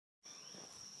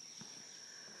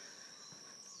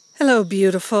Hello,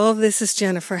 beautiful. This is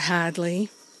Jennifer Hadley,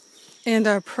 and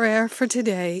our prayer for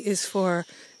today is for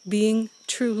being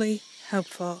truly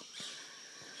helpful.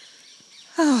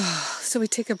 So we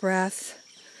take a breath,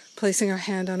 placing our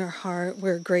hand on our heart.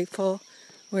 We're grateful,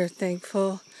 we're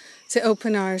thankful to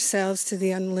open ourselves to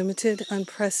the unlimited,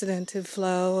 unprecedented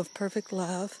flow of perfect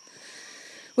love.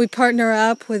 We partner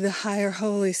up with the higher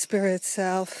Holy Spirit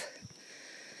self,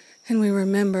 and we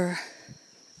remember,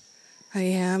 I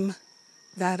am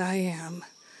that I am.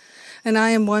 And I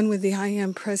am one with the I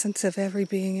am presence of every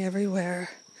being everywhere.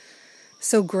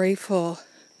 So grateful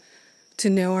to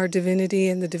know our divinity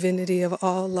and the divinity of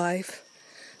all life,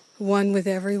 one with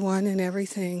everyone and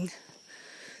everything.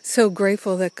 So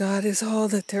grateful that God is all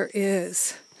that there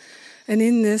is. And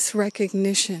in this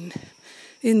recognition,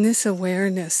 in this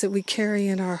awareness that we carry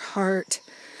in our heart,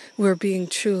 we're being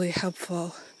truly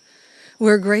helpful.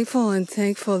 We're grateful and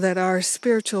thankful that our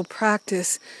spiritual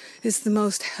practice is the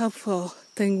most helpful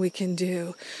thing we can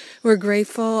do. We're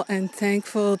grateful and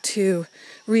thankful to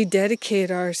rededicate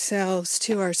ourselves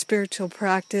to our spiritual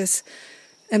practice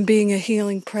and being a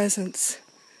healing presence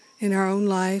in our own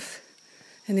life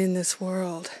and in this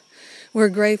world. We're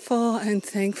grateful and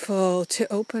thankful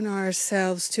to open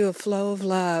ourselves to a flow of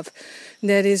love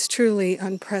that is truly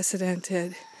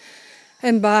unprecedented.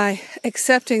 And by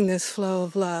accepting this flow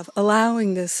of love,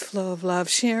 allowing this flow of love,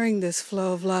 sharing this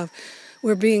flow of love,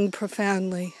 we're being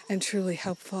profoundly and truly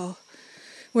helpful.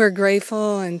 We're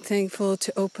grateful and thankful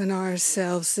to open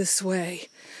ourselves this way,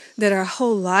 that our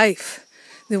whole life,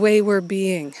 the way we're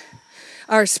being,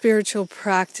 our spiritual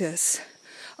practice,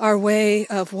 our way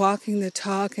of walking the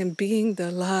talk and being the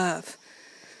love,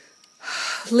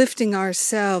 lifting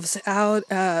ourselves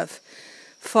out of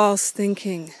false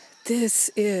thinking,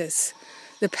 this is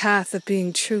the path of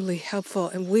being truly helpful,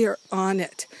 and we are on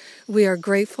it. We are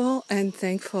grateful and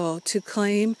thankful to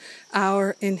claim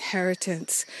our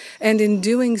inheritance, and in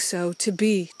doing so, to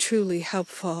be truly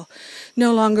helpful.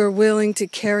 No longer willing to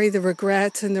carry the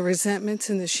regrets and the resentments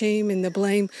and the shame and the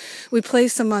blame. We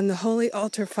place them on the holy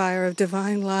altar fire of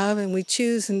divine love, and we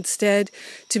choose instead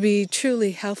to be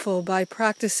truly helpful by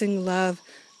practicing love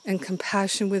and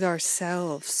compassion with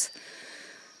ourselves.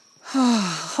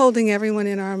 Holding everyone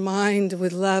in our mind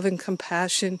with love and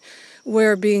compassion,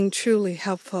 we're being truly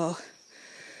helpful.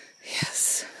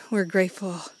 Yes, we're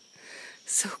grateful,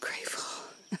 so grateful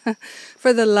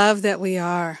for the love that we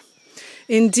are.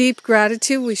 In deep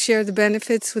gratitude, we share the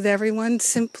benefits with everyone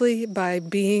simply by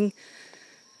being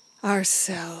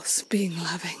ourselves, being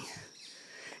loving.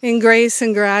 In grace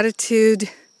and gratitude,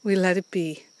 we let it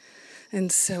be.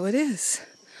 And so it is.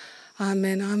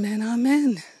 Amen, amen,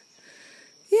 amen.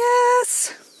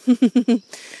 Yes.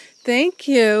 Thank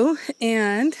you.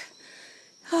 And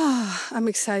I'm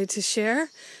excited to share.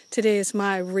 Today is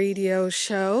my radio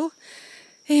show.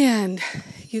 And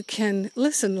you can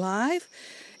listen live.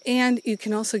 And you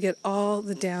can also get all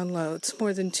the downloads.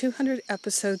 More than 200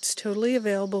 episodes totally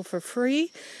available for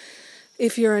free.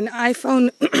 If you're an iPhone,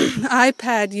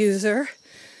 iPad user,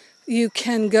 you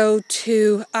can go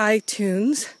to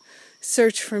iTunes.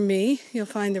 Search for me. You'll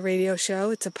find the radio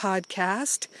show. It's a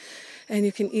podcast, and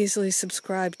you can easily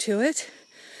subscribe to it.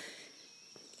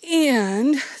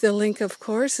 And the link, of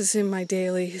course, is in my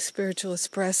daily spiritual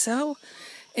espresso.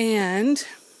 And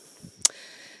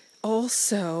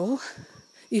also,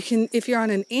 you can, if you're on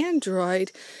an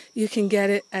Android, you can get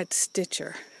it at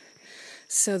Stitcher.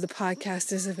 So the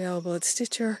podcast is available at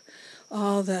Stitcher,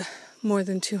 all the more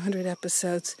than 200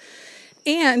 episodes.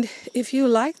 And if you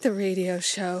like the radio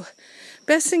show,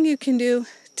 best thing you can do,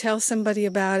 tell somebody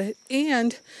about it.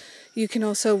 And you can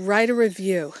also write a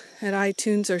review at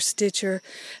iTunes or Stitcher.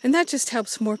 And that just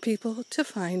helps more people to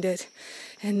find it.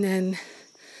 And then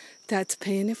that's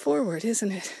paying it forward,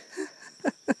 isn't it?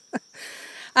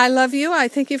 I love you. I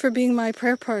thank you for being my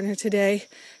prayer partner today.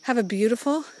 Have a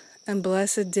beautiful and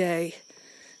blessed day.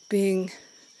 Being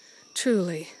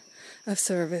truly of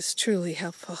service, truly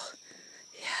helpful.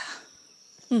 Yeah.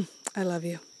 I love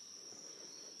you.